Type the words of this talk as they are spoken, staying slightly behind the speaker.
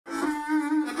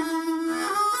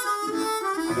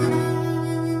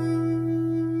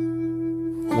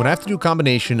When I have to do a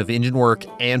combination of engine work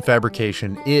and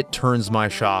fabrication, it turns my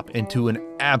shop into an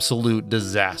absolute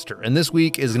disaster. And this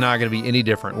week is not going to be any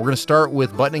different. We're going to start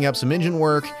with buttoning up some engine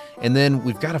work, and then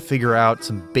we've got to figure out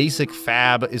some basic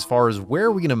fab as far as where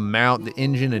are we going to mount the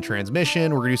engine and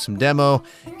transmission. We're going to do some demo.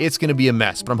 It's going to be a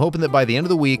mess, but I'm hoping that by the end of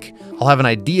the week, I'll have an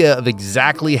idea of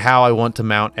exactly how I want to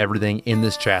mount everything in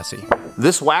this chassis.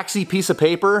 This waxy piece of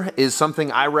paper is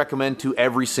something I recommend to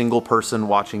every single person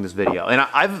watching this video. And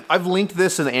I've linked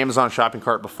this in the Amazon shopping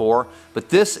cart before, but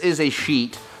this is a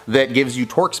sheet that gives you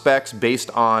torque specs based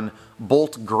on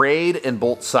bolt grade and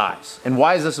bolt size. And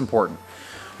why is this important?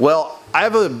 Well,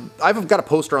 I've got a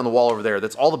poster on the wall over there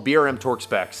that's all the BRM torque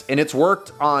specs, and it's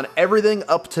worked on everything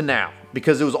up to now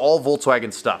because it was all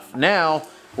Volkswagen stuff. Now,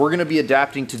 we're gonna be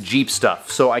adapting to Jeep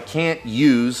stuff, so I can't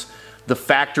use the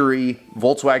factory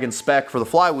Volkswagen spec for the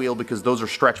flywheel because those are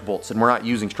stretch bolts, and we're not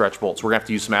using stretch bolts. We're gonna have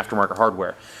to use some aftermarket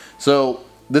hardware. So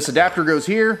this adapter goes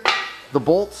here. The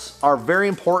bolts are very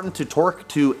important to torque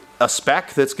to a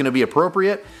spec that's gonna be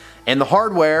appropriate. And the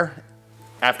hardware,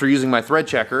 after using my thread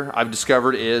checker, I've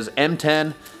discovered is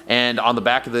M10, and on the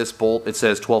back of this bolt, it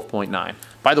says 12.9.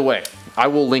 By the way, I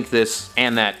will link this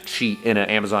and that sheet in an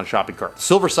Amazon shopping cart. The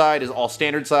silver side is all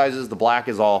standard sizes, the black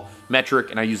is all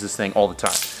metric, and I use this thing all the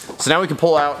time. So now we can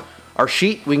pull out our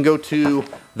sheet. We can go to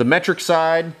the metric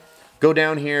side, go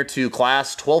down here to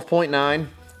class 12.9,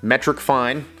 metric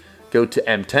fine, go to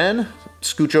M10,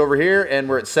 scooch over here, and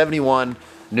we're at 71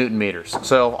 Newton meters.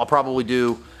 So I'll probably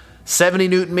do 70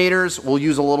 Newton meters. We'll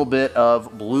use a little bit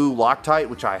of blue Loctite,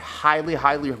 which I highly,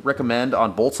 highly recommend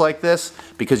on bolts like this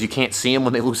because you can't see them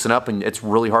when they loosen up and it's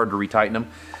really hard to retighten them.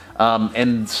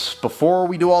 And before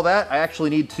we do all that, I actually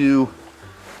need to,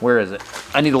 where is it?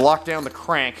 I need to lock down the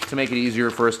crank to make it easier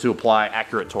for us to apply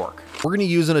accurate torque. We're gonna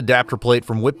use an adapter plate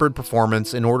from Whitbird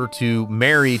Performance in order to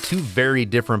marry two very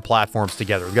different platforms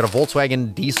together. We've got a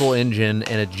Volkswagen diesel engine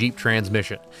and a Jeep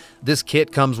transmission. This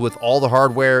kit comes with all the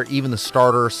hardware, even the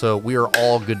starter, so we are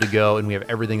all good to go and we have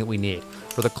everything that we need.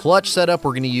 For the clutch setup,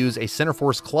 we're gonna use a center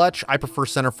force clutch. I prefer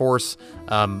center force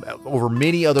over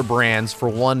many other brands for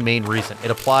one main reason. It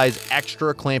applies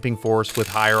extra clamping force with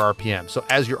higher RPM. So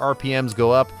as your RPMs go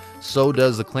up, so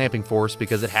does the clamping force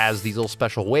because it has these little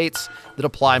special weights that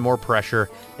apply more pressure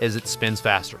as it spins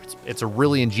faster. It's a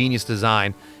really ingenious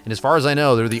design, and as far as I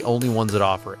know, they're the only ones that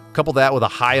offer it. Couple that with a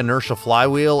high inertia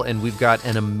flywheel, and we've got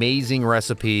an amazing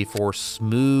recipe for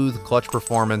smooth clutch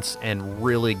performance and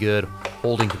really good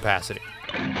holding capacity.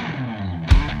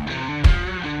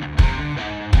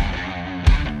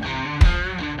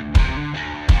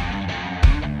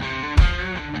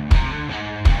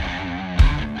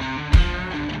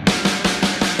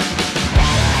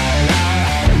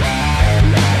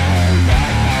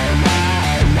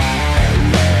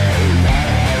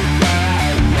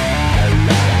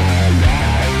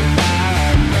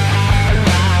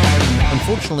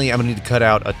 Unfortunately, I'm gonna need to cut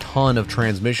out a ton of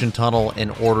transmission tunnel in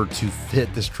order to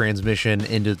fit this transmission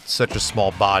into such a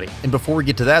small body. And before we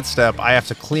get to that step, I have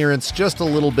to clearance just a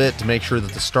little bit to make sure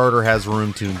that the starter has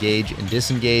room to engage and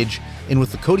disengage. And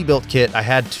with the Cody built kit, I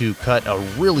had to cut a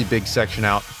really big section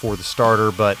out for the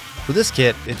starter, but for this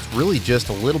kit, it's really just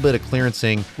a little bit of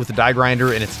clearancing with the die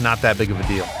grinder, and it's not that big of a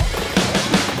deal.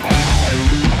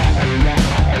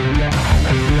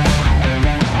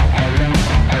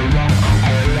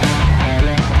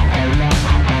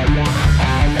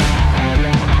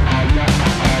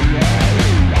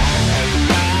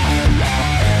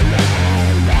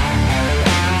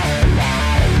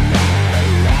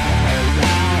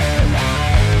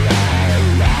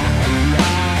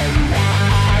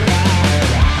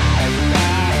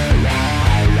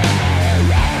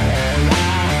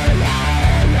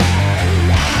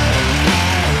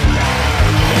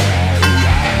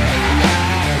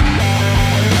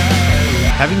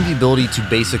 Having the ability to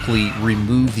basically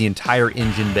remove the entire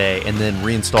engine bay and then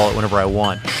reinstall it whenever I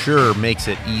want sure makes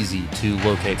it easy to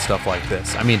locate stuff like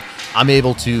this. I mean, I'm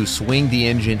able to swing the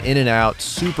engine in and out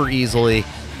super easily,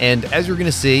 and as you're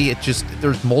gonna see,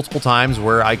 there's multiple times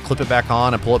where I clip it back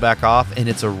on, I pull it back off, and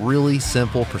it's a really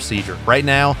simple procedure. Right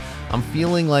now, I'm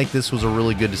feeling like this was a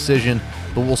really good decision,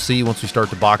 but we'll see once we start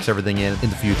to box everything in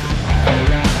the future.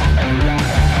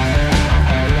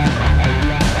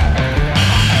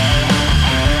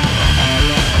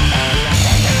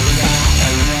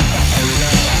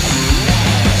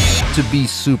 To be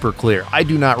super clear, I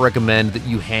do not recommend that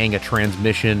you hang a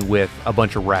transmission with a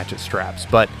bunch of ratchet straps,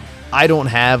 but I don't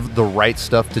have the right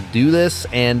stuff to do this,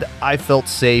 and I felt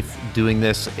safe doing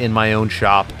this in my own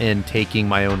shop and taking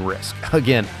my own risk.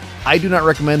 Again, I do not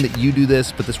recommend that you do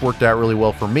this, but this worked out really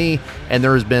well for me, and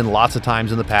there has been lots of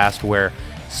times in the past where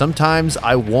Sometimes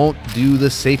I won't do the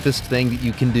safest thing that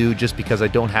you can do just because I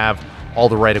don't have all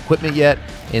the right equipment yet,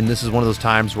 and this is one of those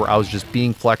times where I was just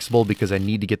being flexible because I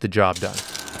need to get the job done.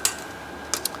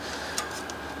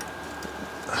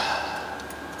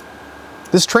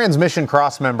 This transmission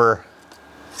crossmember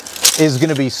is going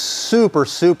to be super,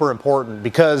 super important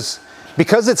because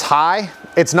it's high,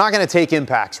 it's not going to take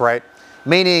impacts, right?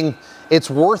 Meaning it's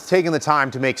worth taking the time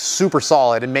to make super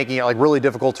solid and making it like really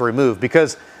difficult to remove,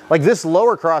 because like this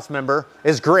lower crossmember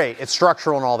is great, it's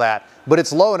structural and all that, but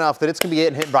it's low enough that it's going to be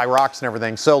getting hit by rocks and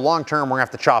everything. So long term, we're going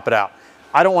to have to chop it out.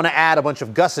 I don't want to add a bunch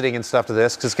of gusseting and stuff to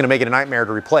this because it's going to make it a nightmare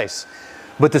to replace.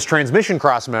 But this transmission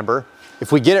crossmember,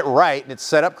 if we get it right and it's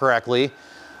set up correctly,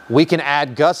 we can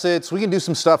add gussets, we can do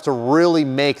some stuff to really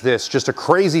make this just a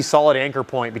crazy solid anchor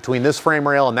point between this frame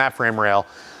rail and that frame rail.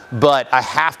 But I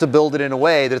have to build it in a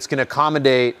way that it's going to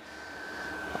accommodate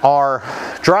our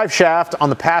drive shaft on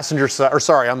the passenger side, or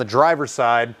sorry, on the driver's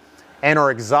side, and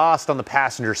our exhaust on the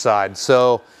passenger side.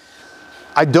 So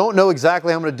I don't know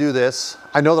exactly how I'm going to do this.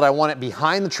 I know that I want it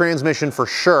behind the transmission for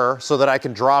sure, so that I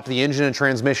can drop the engine and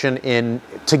transmission in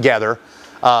together.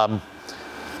 I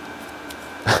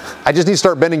just need to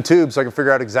start bending tubes so I can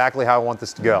figure out exactly how I want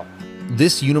this to go.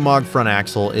 This Unimog front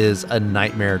axle is a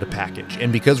nightmare to package,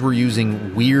 and because we're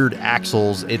using weird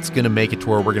axles, it's going to make it to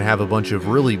where we're going to have a bunch of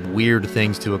really weird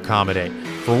things to accommodate.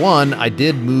 For one, I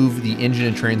did move the engine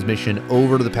and transmission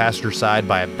over to the passenger side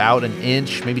by about an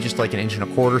inch, maybe just like an inch and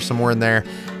a quarter, somewhere in there.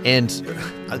 And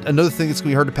another thing that's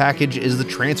going to be hard to package is the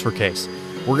transfer case.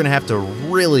 We're going to have to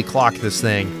really clock this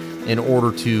thing in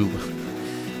order to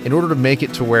make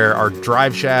it to where our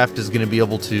drive shaft is going to be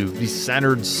able to be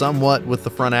centered somewhat with the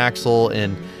front axle.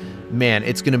 And man,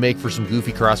 it's going to make for some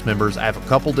goofy cross members. I have a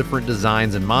couple different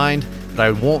designs in mind, but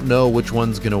I won't know which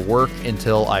one's going to work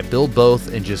until I build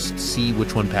both and just see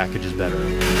which one packages better.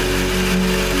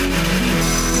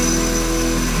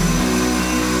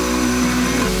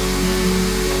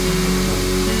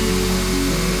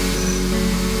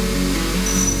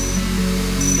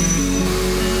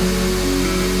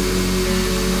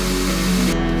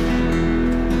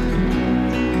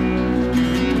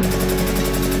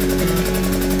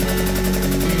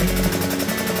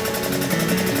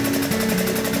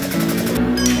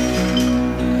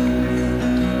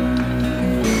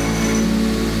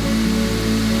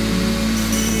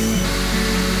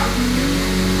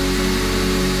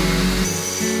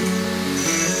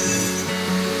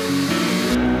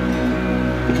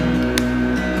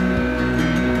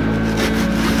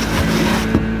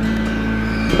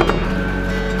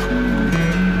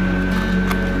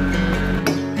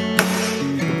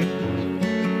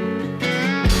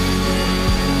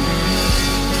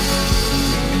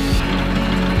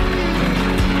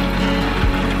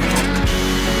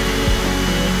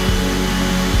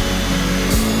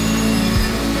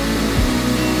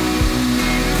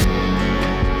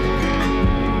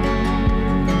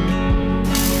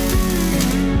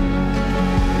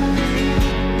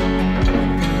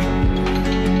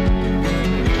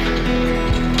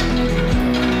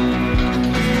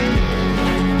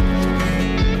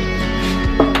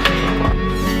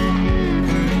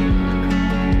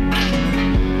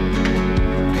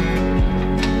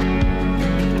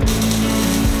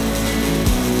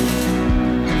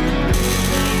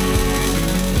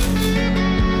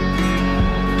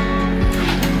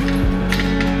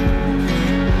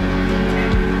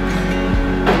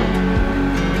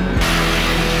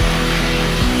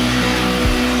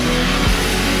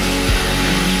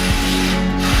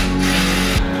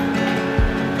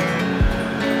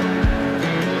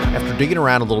 Digging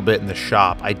around a little bit in the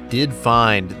shop, I did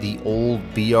find the old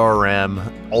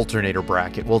BRM alternator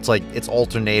bracket. Well, it's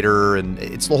alternator and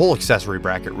it's the whole accessory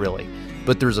bracket really.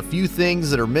 But there's a few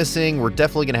things that are missing. We're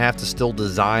definitely going to have to still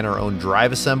design our own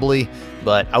drive assembly,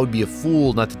 but I would be a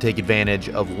fool not to take advantage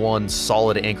of one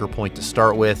solid anchor point to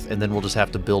start with, and then we'll just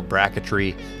have to build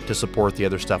bracketry to support the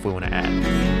other stuff we want to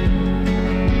add.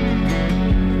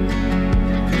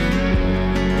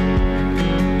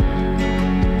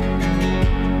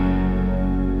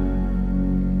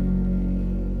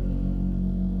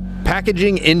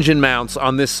 Packaging engine mounts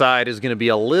on this side is going to be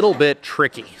a little bit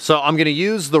tricky. So I'm going to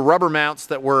use the rubber mounts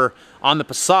that were on the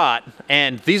Passat,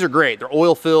 and these are great. They're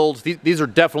oil filled. These are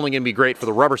definitely going to be great for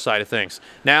the rubber side of things.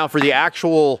 Now for the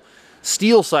actual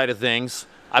steel side of things,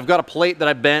 I've got a plate that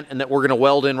I bent and that we're going to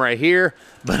weld in right here.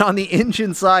 But on the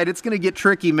engine side, it's going to get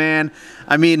tricky, man.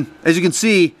 I mean, as you can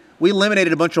see, we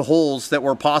eliminated a bunch of holes that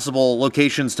were possible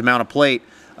locations to mount a plate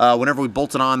whenever we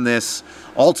bolted on this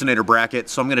alternator bracket.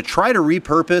 So I'm going to try to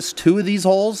repurpose 2 of these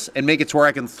holes and make it to where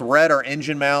I can thread our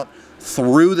engine mount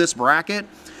through this bracket.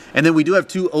 And then we do have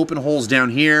 2 open holes down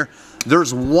here.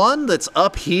 There's one that's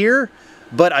up here,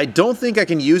 but I don't think I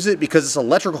can use it because this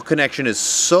electrical connection is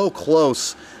so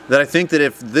close that I think that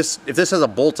if this has a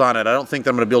bolt on it, I don't think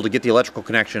that I'm gonna be able to get the electrical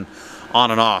connection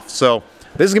on and off. So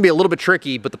this is gonna be a little bit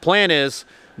tricky, but the plan is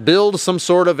build some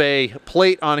sort of a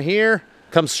plate on here,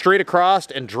 come straight across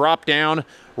and drop down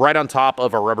right on top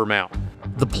of our rubber mount.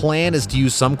 The plan is to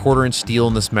use some 1/4" steel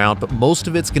in this mount, but most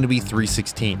of it's going to be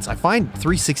 3/16. I find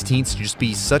 3/16 to just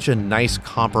be such a nice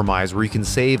compromise where you can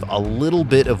save a little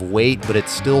bit of weight, but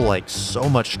it's still like so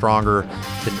much stronger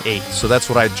than 8. So that's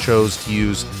what I chose to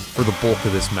use for the bulk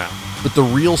of this mount. But the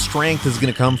real strength is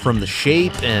going to come from the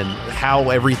shape and how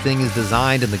everything is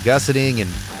designed and the gusseting. And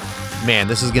man,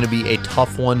 this is going to be a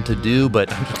tough one to do,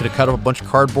 but I'm just going to cut up a bunch of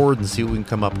cardboard and see what we can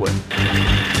come up with.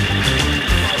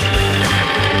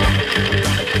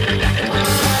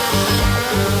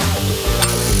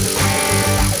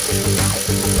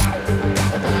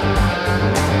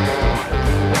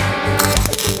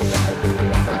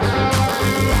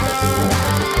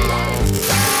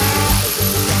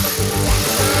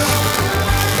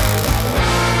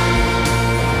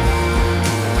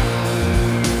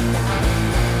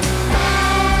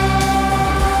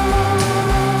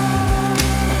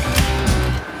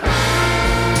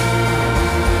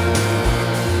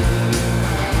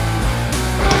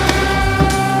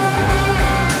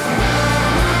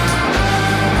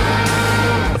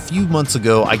 Months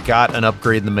ago, I got an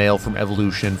upgrade in the mail from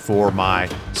Evolution for my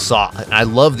saw. I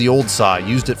love the old saw. I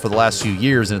used it for the last few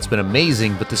years and it's been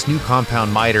amazing, but this new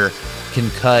compound miter can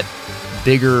cut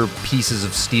bigger pieces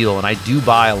of steel, and I do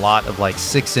buy a lot of like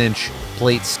 6-inch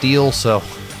plate steel, so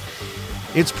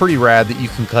it's pretty rad that you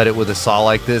can cut it with a saw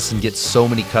like this and get so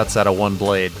many cuts out of one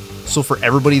blade. So for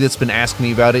everybody that's been asking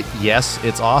me about it, yes,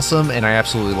 it's awesome and I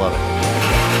absolutely love it.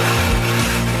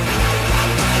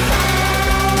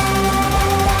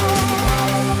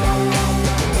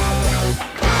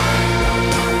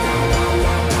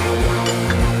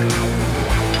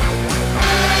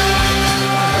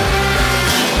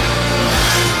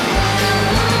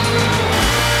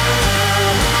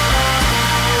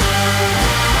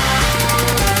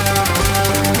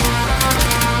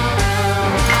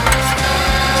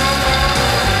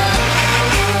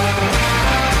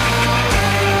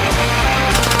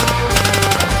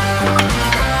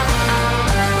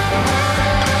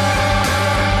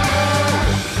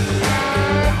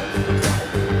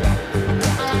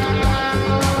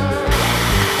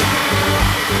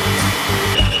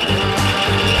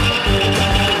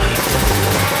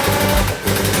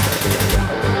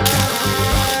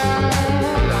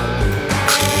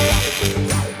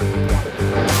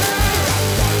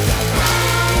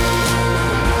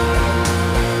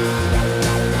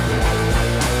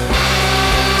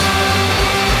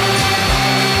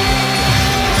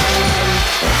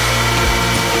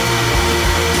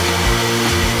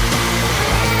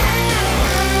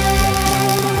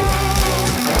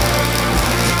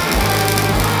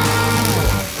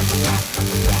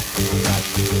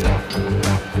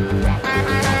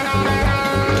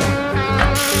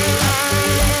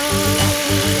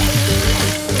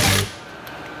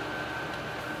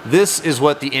 This is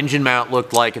what the engine mount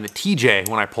looked like in the TJ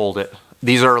when I pulled it.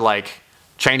 These are like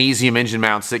Chinesium engine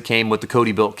mounts that came with the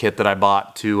Cody built kit that I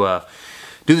bought to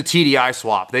do the TDI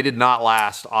swap. They did not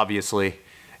last, obviously.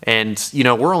 And, you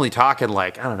know, we're only talking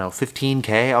like, I don't know,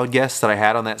 15K, I would guess, that I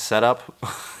had on that setup.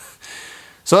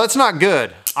 So that's not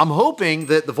good. I'm hoping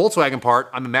that the Volkswagen part,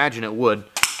 I'm imagining it would,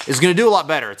 is going to do a lot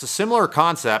better. It's a similar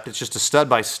concept. It's just a stud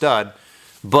by stud,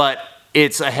 but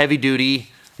it's a heavy duty.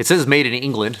 It says made in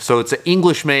England, so it's an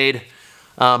English-made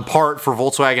part for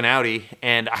Volkswagen Audi,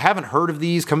 and I haven't heard of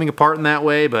these coming apart in that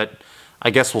way, but I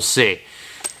guess we'll see.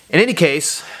 In any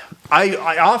case, I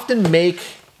often make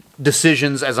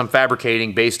decisions as I'm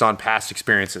fabricating based on past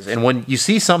experiences, and when you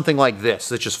see something like this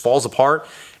that just falls apart,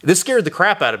 this scared the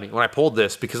crap out of me when I pulled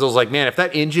this, because I was like, man, if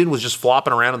that engine was just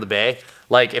flopping around in the bay,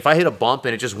 like if I hit a bump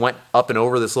and it just went up and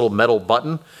over this little metal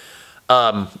button,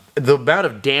 the amount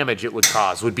of damage it would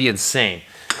cause would be insane.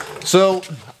 So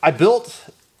I built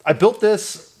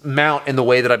this mount in the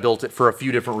way that I built it for a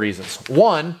few different reasons.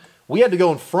 One, we had to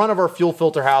go in front of our fuel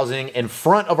filter housing, in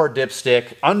front of our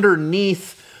dipstick,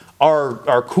 underneath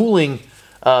our cooling,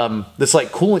 this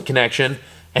like coolant connection,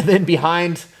 and then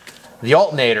behind the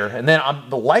alternator. And then I'm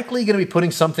likely going to be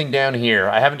putting something down here.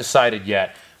 I haven't decided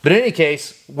yet. But in any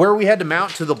case, where we had to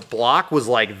mount to the block was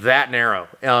like that narrow.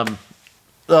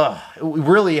 We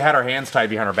really had our hands tied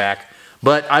behind our back.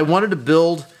 But I wanted to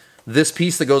build this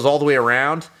piece that goes all the way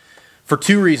around for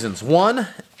two reasons. One,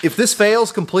 if this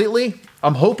fails completely,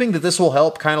 I'm hoping that this will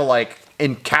help kind of like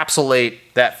encapsulate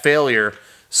that failure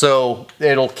so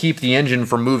it'll keep the engine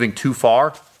from moving too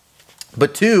far.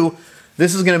 But 2,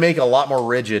 this is going to make it a lot more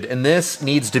rigid, and this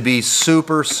needs to be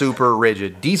super, super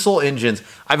rigid. Diesel engines,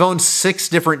 I've owned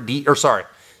 16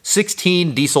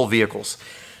 diesel vehicles.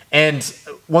 And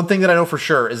one thing that I know for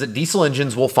sure is that diesel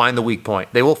engines will find the weak point.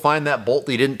 They will find that bolt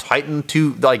that you didn't tighten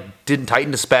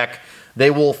to spec.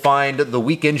 They will find the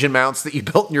weak engine mounts that you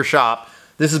built in your shop.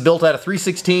 This is built out of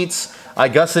 3/16. I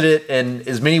gusseted it in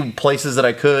as many places that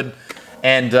I could,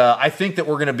 and I think that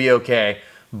we're going to be okay.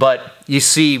 But you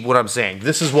see what I'm saying.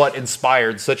 This is what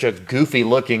inspired such a goofy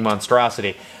looking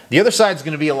monstrosity. The other side is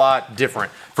going to be a lot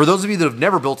different. For those of you that have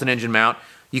never built an engine mount,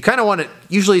 you kind of want it,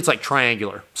 usually it's like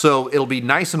triangular. So it'll be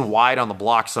nice and wide on the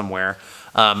block somewhere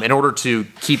in order to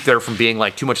keep there from being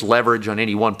like too much leverage on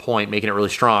any one point, making it really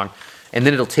strong. And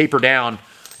then it'll taper down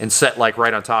and set like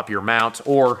right on top of your mount,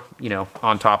 or, you know,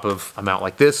 on top of a mount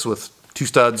like this with 2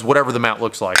 studs, whatever the mount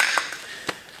looks like.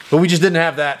 But we just didn't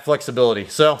have that flexibility.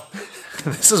 So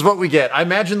this is what we get. I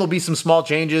imagine there'll be some small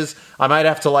changes. I might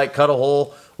have to like cut a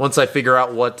hole once I figure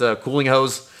out what cooling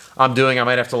hose I'm doing. I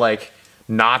might have to like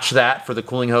notch that for the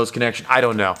cooling hose connection. I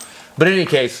don't know. But in any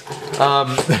case,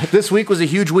 this week was a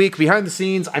huge week. Behind the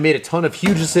scenes, I made a ton of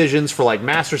huge decisions for like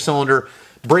master cylinder,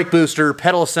 brake booster,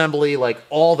 pedal assembly, like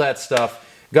all that stuff.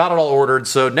 Got it all ordered.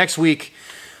 So next week,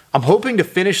 I'm hoping to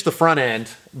finish the front end,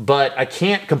 but I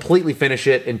can't completely finish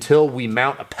it until we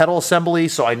mount a pedal assembly,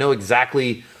 so I know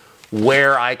exactly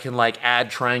where I can like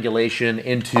add triangulation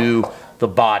into the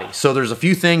body. So there's a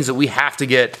few things that we have to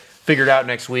get figured out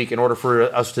next week in order for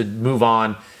us to move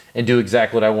on and do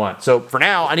exactly what I want. So for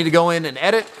now, I need to go in and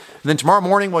edit, and then tomorrow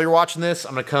morning while you're watching this,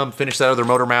 I'm gonna come finish that other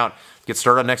motor mount, get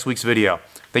started on next week's video.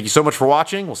 Thank you so much for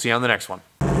watching. We'll see you on the next one.